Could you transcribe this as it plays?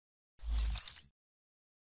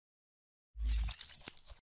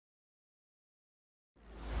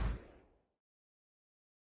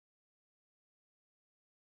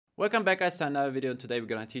Welcome back guys to another video. Today we're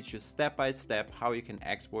gonna teach you step by step how you can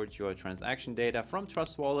export your transaction data from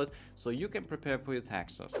Trust Wallet so you can prepare for your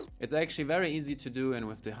taxes. It's actually very easy to do, and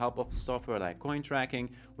with the help of software like CoinTracking,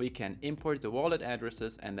 we can import the wallet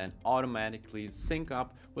addresses and then automatically sync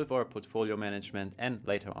up with our portfolio management and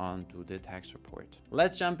later on do the tax report.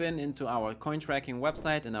 Let's jump into our CoinTracking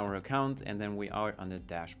website and our account, and then we are on the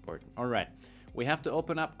dashboard. All right. We have to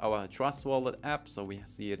open up our Trust Wallet app, so we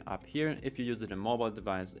see it up here. If you use it on a mobile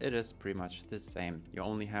device, it is pretty much the same. You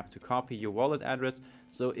only have to copy your wallet address.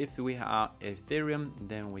 So if we have Ethereum,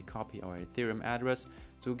 then we copy our Ethereum address.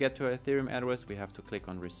 To get to our Ethereum address, we have to click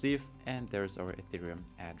on Receive, and there's our Ethereum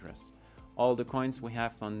address. All the coins we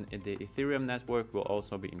have on the Ethereum network will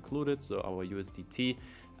also be included, so our USDT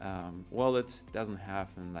wallet doesn't have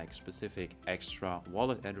a specific extra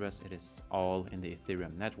wallet address. It is all in the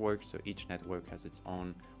Ethereum network, so each network has its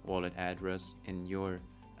own wallet address in your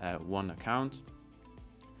one account.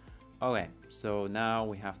 Okay, so now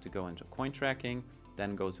we have to go into CoinTracking,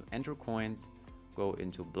 then go to Enter Coins, go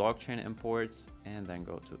into Blockchain Imports, and then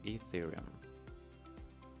go to Ethereum.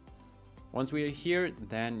 Once we are here,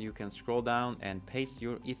 then you can scroll down and paste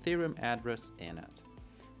your Ethereum address in it.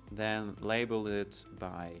 Then label it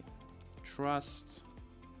by Trust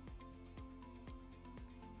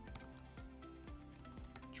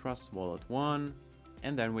Wallet 1,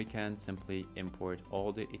 and then we can simply import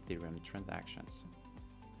all the Ethereum transactions.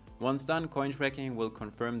 Once done, CoinTracking will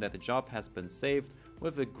confirm that the job has been saved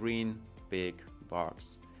with a green big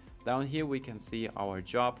box. Down here we can see our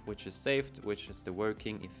job, which is saved, which is the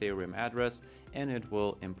working Ethereum address, and it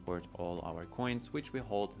will import all our coins which we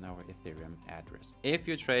hold in our Ethereum address. If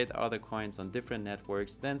you trade other coins on different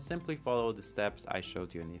networks, then simply follow the steps I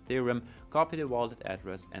showed you in Ethereum, copy the wallet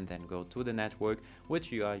address, and then go to the network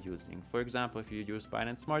which you are using. For example, if you use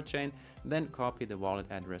Binance Smart Chain, then copy the wallet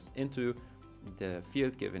address into the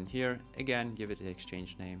field given here. Again, give it the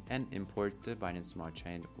exchange name and import the Binance Smart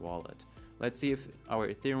Chain wallet. Let's see if our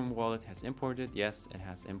Ethereum wallet has imported. Yes, it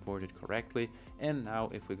has imported correctly. And now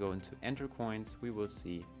if we go into Enter Coins, we will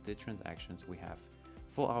see the transactions we have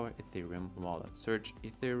for our Ethereum wallet. Search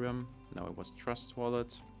Ethereum, now it was Trust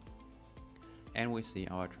Wallet. And we see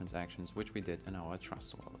our transactions which we did in our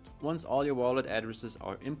Trust Wallet. Once all your wallet addresses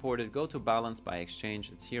are imported, go to Balance by Exchange.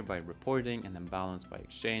 It's here by Reporting, and then Balance by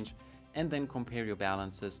Exchange. And then compare your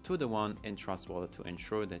balances to the one in Trust Wallet to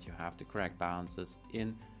ensure that you have the correct balances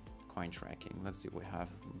in CoinTracking. Let's see, we have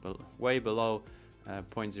way below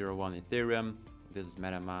 0.01 Ethereum. This is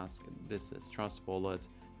MetaMask, this is Trust Wallet,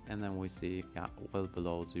 and then we see well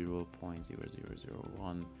below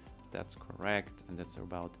 0.0001. That's correct, and that's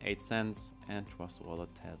about 8 cents, and Trust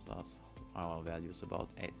Wallet tells us our value is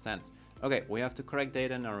about 8 cents. Okay, we have the correct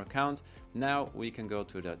data in our account. Now we can go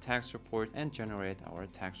to the tax report and generate our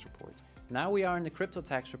tax report. Now we are in the crypto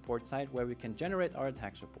tax report site where we can generate our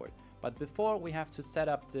tax report. But before, we have to set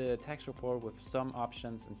up the tax report with some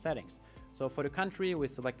options and settings. So for the country, we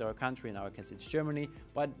select our country. In our case, it's Germany,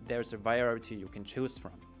 but there's a variety you can choose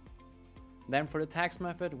from. Then for the tax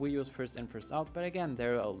method, we use first in, first out. But again,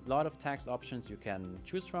 there are a lot of tax options you can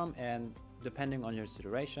choose from, and depending on your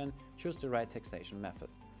situation, choose the right taxation method.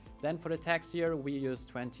 Then for the tax year, we use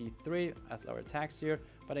 23 as our tax year.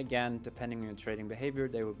 But again, depending on your trading behavior,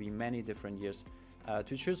 there will be many different years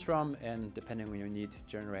to choose from, and depending on your need to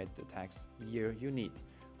generate the tax year you need.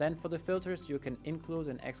 Then for the filters, you can include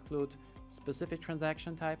and exclude specific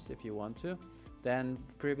transaction types if you want to. Then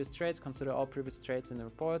previous trades, consider all previous trades in the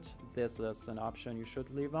report. This is an option you should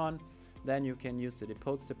leave on. Then you can use the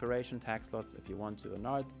deposit separation tax lots if you want to or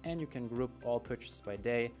not, and you can group all purchases by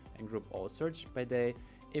day and group all search by day.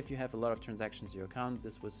 If you have a lot of transactions in your account,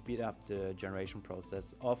 this will speed up the generation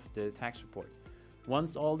process of the tax report.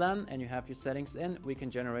 Once all done and you have your settings in, we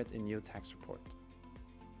can generate a new tax report.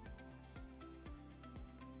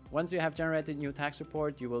 Once you have generated a new tax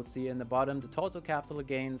report, you will see in the bottom the total capital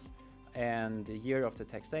gains and the year of the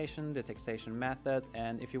taxation method.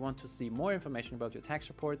 And if you want to see more information about your tax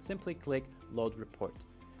report, simply click Load Report.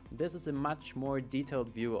 This is a much more detailed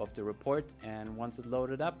view of the report, and once it's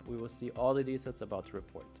loaded up, we will see all the details about the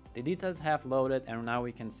report. The details have loaded, and now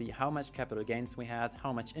we can see how much capital gains we had,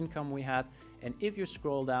 how much income we had, and if you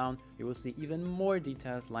scroll down, you will see even more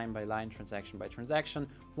details line by line, transaction by transaction,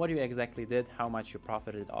 what you exactly did, how much you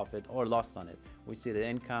profited off it or lost on it. We see the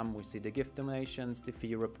income, we see the gift donations, the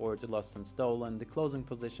fee report, the lost and stolen, the closing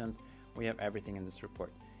positions. We have everything in this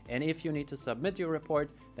report. And if you need to submit your report,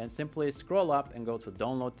 then simply scroll up and go to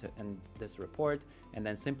download this report, and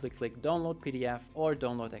then simply click download PDF or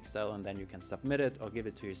download Excel, and then you can submit it or give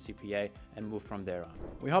it to your CPA and move from there on.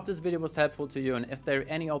 We hope this video was helpful to you, and if there are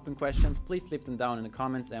any open questions, please leave them down in the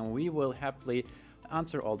comments and we will happily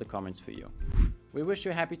answer all the comments for you. We wish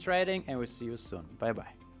you happy trading and we'll see you soon. Bye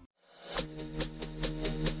bye.